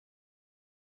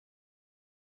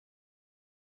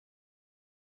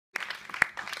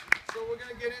So we're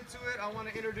going to get into it. I want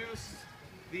to introduce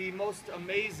the most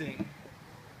amazing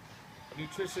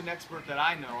nutrition expert that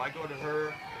I know. I go to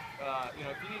her, you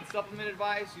know, if you need supplement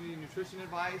advice, you need nutrition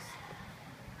advice.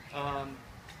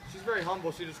 She's very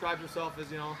humble. She describes herself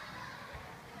as, you know,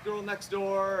 girl next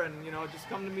door and, you know, just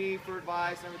come to me for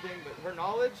advice and everything. But her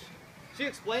knowledge, she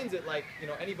explains it like, you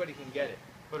know, anybody can get it.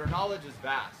 But her knowledge is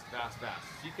vast, vast, vast.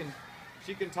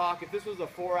 She can talk. If this was a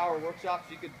 4-hour workshop,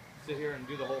 she could sit here and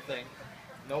do the whole thing.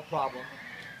 No problem.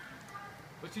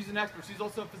 But she's an expert. She's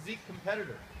also a physique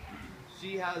competitor.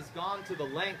 She has gone to the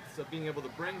lengths of being able to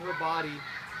bring her body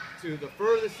to the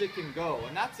furthest it can go,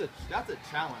 and that's a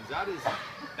challenge. That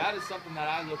is something that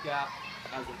I look at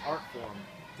as an art form.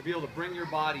 To be able to bring your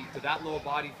body to that low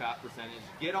body fat percentage,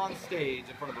 get on stage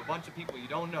in front of a bunch of people you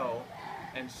don't know,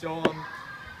 and show them,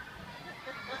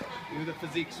 do the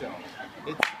physique show.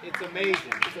 It's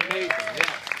amazing. It's amazing. Yes.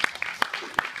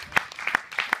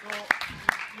 So,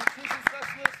 nutrition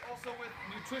specialist, also with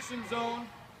Nutrition Zone.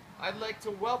 I'd like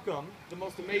to welcome the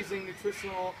most amazing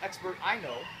nutritional expert I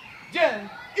know, Jen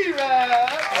Erad.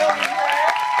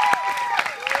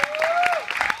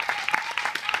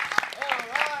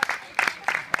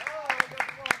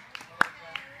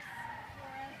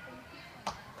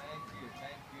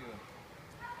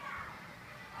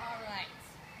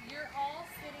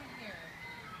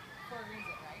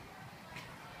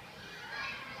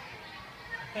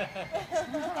 Okay.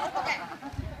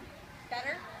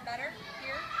 Better?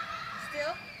 Here?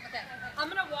 Still? Okay. I'm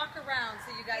gonna walk around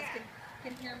so you guys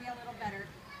can hear me a little better.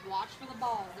 Watch for the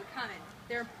balls. They're coming.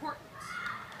 They're important.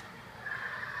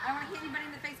 I don't want to hit anybody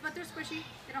in the face, but they're squishy.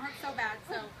 They don't hurt so bad.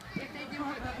 So if they do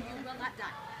hurt you, you will not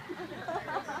die.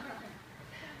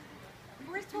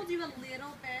 Boris told you a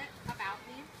little bit about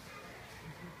me.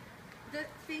 The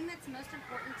thing that's most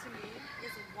important to me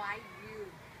is why you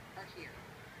are here.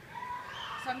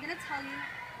 So I'm going to tell you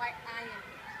why I am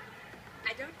here.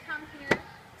 I don't come here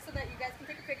so that you guys can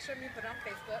take a picture of me and put it on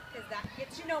Facebook, because that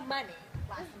gets you no money,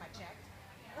 last time I checked.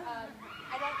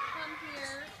 I don't come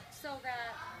here so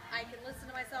that I can listen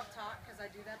to myself talk, because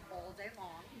I do that all day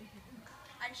long.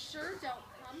 I sure don't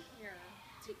come here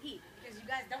to eat, because you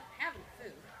guys don't have any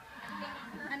food.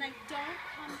 And I don't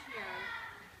come here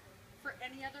for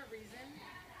any other reason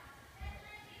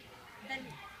than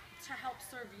to help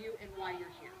serve you and why you're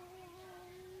here.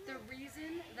 The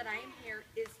reason that I am here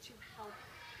is to help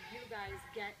you guys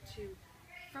get to,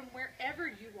 from wherever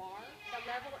you are, the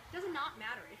level. It does not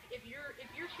matter if you're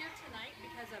here tonight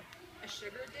because of a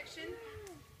sugar addiction.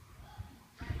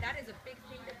 That is a big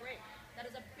thing to break. That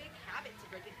is a big habit to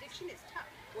break. Addiction is tough.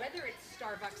 Whether it's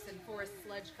Starbucks and Forest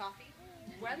Sledge coffee,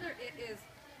 whether it is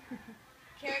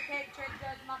carrot cake, Trader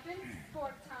Joe's muffins,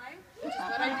 sport time, which is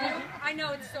what I do. I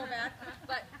know it's so bad,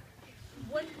 but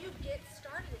when you get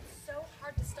started, it's so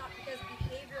hard to stop because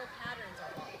behavioral patterns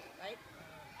are wrong, right?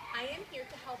 I am here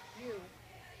to help you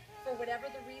for whatever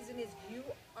the reason is. You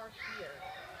are here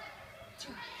to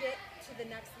get to the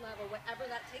next level, whatever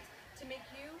that takes, to make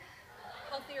you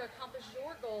healthier, accomplish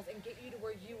your goals, and get you to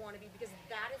where you want to be, because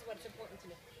that is what's important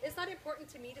to me. It's not important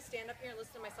to me to stand up here and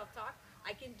listen to myself talk.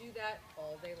 I can do that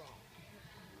all day long.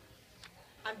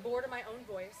 I'm bored of my own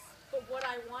voice, but what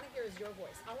I want to hear is your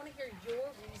voice. I want to hear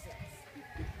your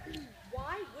reasons.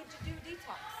 Why would you do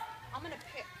detox? I'm going to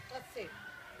pick, let's see,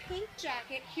 pink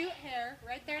jacket, cute hair,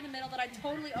 right there in the middle that I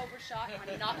totally overshot.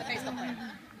 I'm not the Facebook plan.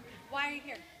 Why are you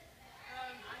here?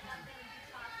 I have been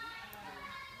detox,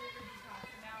 liver detox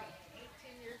now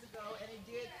 18 years ago, and it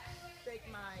did break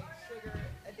my sugar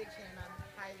addiction, and I'm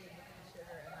highly addicted to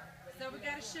sugar. And I'm ready. So we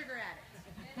got a sugar addict.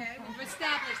 Okay, we've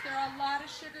established there are a lot of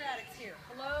sugar addicts here.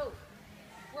 Hello.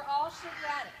 We're all sugar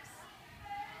addicts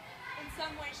in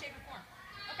some way, shape, or form.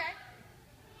 Okay.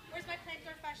 Where's my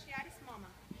plantar fasciitis,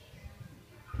 Mama?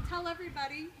 Tell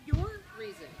everybody your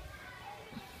reason.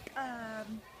 I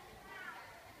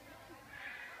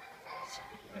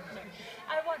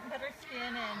want better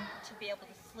skin and to be able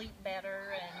to sleep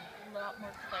better and a lot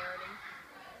more clarity.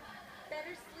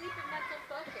 Better sleep and mental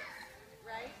focus,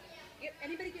 right?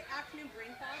 Anybody get afternoon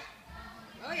brain fog?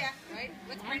 Oh yeah, right?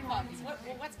 What's brain fog?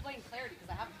 What's brain clarity?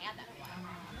 Because I haven't had that in a while.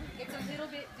 It's a little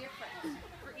bit different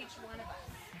for each one of us.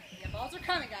 Yeah, balls are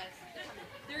coming, guys. They're coming.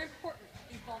 They're important.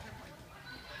 These balls are important.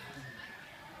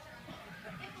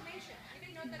 Inflammation.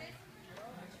 Anybody know what that is?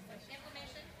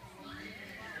 Inflammation.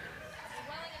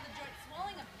 Swelling of the joint.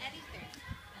 Swelling of anything.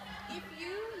 If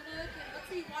you look at, let's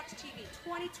say you watch TV,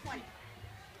 2020,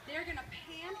 they're going to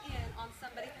pan in on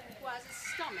somebody who has a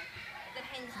stomach that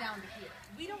hangs down to here.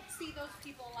 We don't see those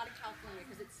people a lot in California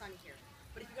because it's sunny here.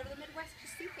 But if you go to the Midwest, you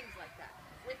see things like that.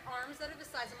 With arms that are the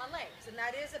size of my legs. And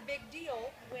that is a big deal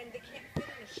when they can't fit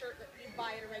in a shirt that you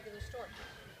buy at a regular store.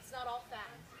 It's not all fat.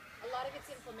 A lot of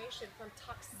it's inflammation from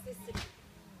toxicity,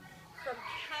 from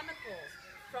chemicals,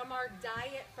 from our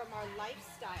diet, from our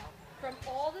lifestyle, from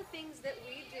all the things that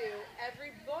we do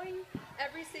every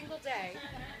single day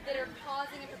that are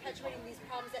causing and perpetuating these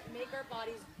problems that make our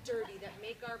bodies dirty, that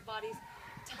make our bodies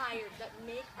tired, that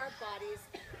make our bodies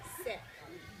sick,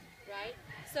 right?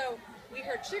 So we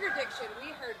heard sugar addiction,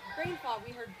 we heard brain fog,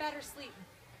 we heard better sleep,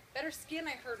 better skin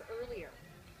I heard earlier.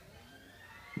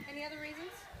 Any other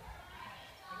reasons?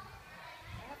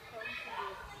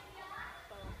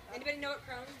 Anybody know what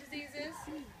Crohn's disease is?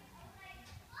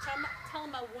 Tell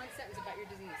them about one sentence about your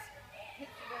disease.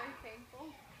 It's very painful.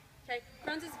 Okay,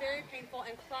 Crohn's is very painful,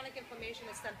 and chronic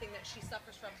inflammation is something that she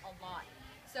suffers from a lot.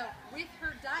 So with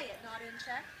her diet not in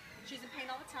check, she's in pain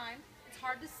all the time, it's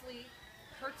hard to sleep,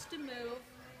 hurts to move,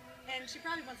 and she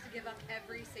probably wants to give up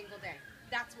every single day.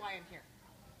 That's why I'm here,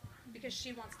 because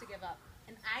she wants to give up.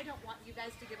 And I don't want you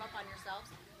guys to give up on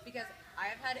yourselves, because I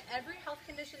have had every health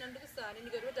condition under the sun, and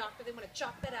you go to a doctor, they want to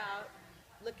chop it out,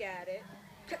 look at it,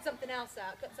 cut something else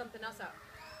out, cut something else out.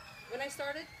 When I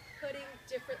started putting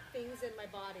different things in my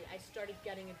body, I started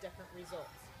getting different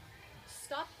results.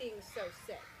 Stopped being so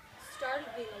sick, started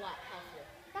being a lot healthier.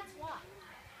 That's why.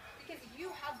 Because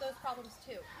you have those problems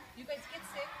too. You guys get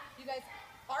sick, you guys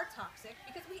are toxic,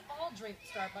 because we all drink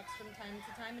Starbucks from time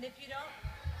to time, and if you don't,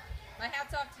 my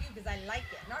hat's off to you, because I like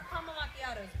it. Not caramel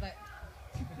macchiatos, but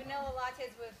vanilla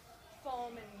lattes with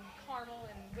foam and caramel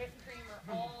and whipped cream are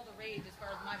all the rage as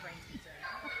far as my brain's concerned.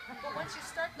 But once you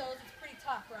start those, it's pretty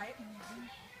tough, right?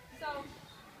 So,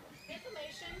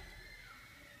 inflammation,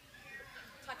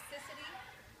 toxicity.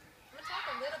 I'm going to talk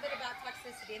a little bit about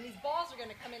toxicity, and these balls are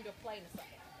going to come into play in a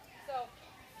second. So,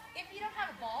 if you don't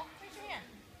have a ball, raise your hand.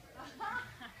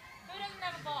 Who doesn't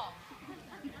have a ball?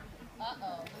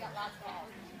 Uh-oh, we got lots of balls.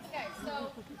 Okay,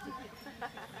 so,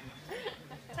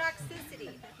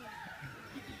 toxicity.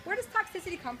 Where does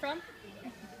toxicity come from?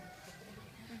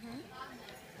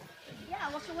 Yeah,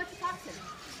 well, so what's a toxin?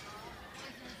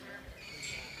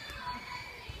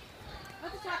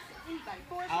 What's a toxin? Anybody?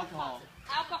 Alcohol.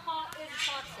 Alcohol is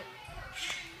a toxin.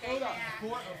 Hold on.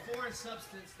 A foreign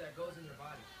substance that goes in your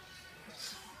body.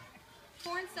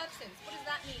 Foreign substance, what does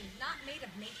that mean? Not made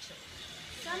of nature.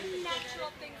 Some natural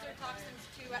things are toxins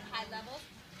too at high levels.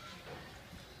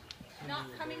 Not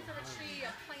coming from a tree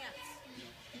of plants.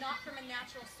 Not from a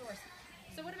natural source.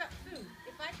 So what about food?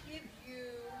 If I give you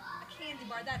a candy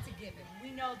bar, that's a given. We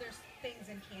know there's things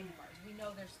in candy bars. We know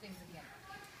there's things in candy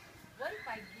bars. What if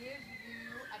I give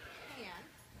you a can,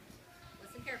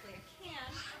 listen carefully, a can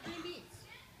of green beans?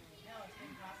 No, it's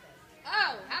been processed.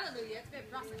 Oh, hallelujah, it's been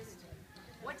processed.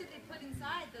 What did they put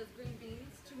inside those green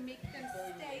beans to make them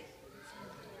stay?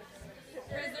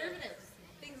 Preservatives.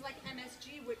 Things like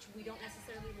MSG, which we don't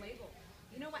necessarily label.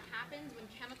 You know what happens when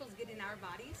chemicals get in our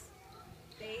bodies?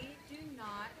 They do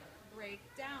not break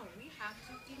down. We have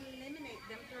to eliminate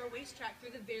them through our waste tract,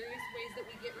 through the various ways that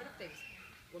we get rid of things.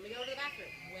 When we go to the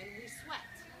bathroom, when we sweat.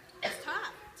 It's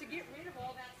tough to get rid of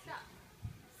all that stuff.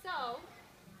 So,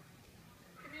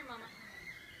 come here, Mama.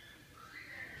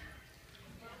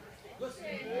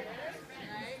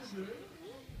 Right?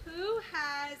 Who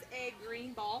has a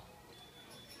green ball?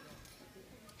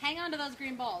 Hang on to those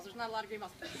green balls. There's not a lot of green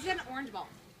balls. This is an orange ball.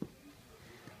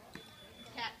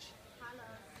 Catch.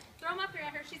 Throw them up here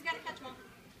at her. She's got to catch them all.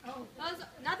 Oh. Those,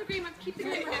 not the green ones. Keep the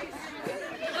green ones.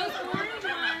 Those orange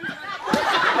ones.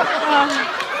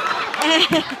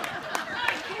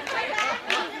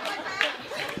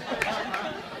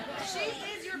 She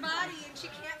is your body and she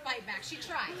can't fight back. She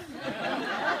tried.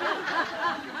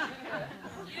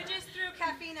 You just threw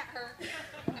caffeine at her.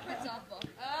 I played softball.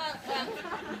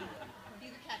 Be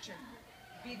the catcher.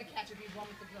 Be the catcher. Be one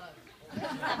with the glove.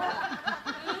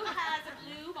 Who has a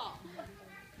blue ball?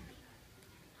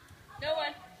 No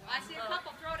one. I see a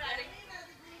couple. Throw it at him.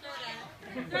 Throw it at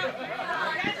him. Throw it.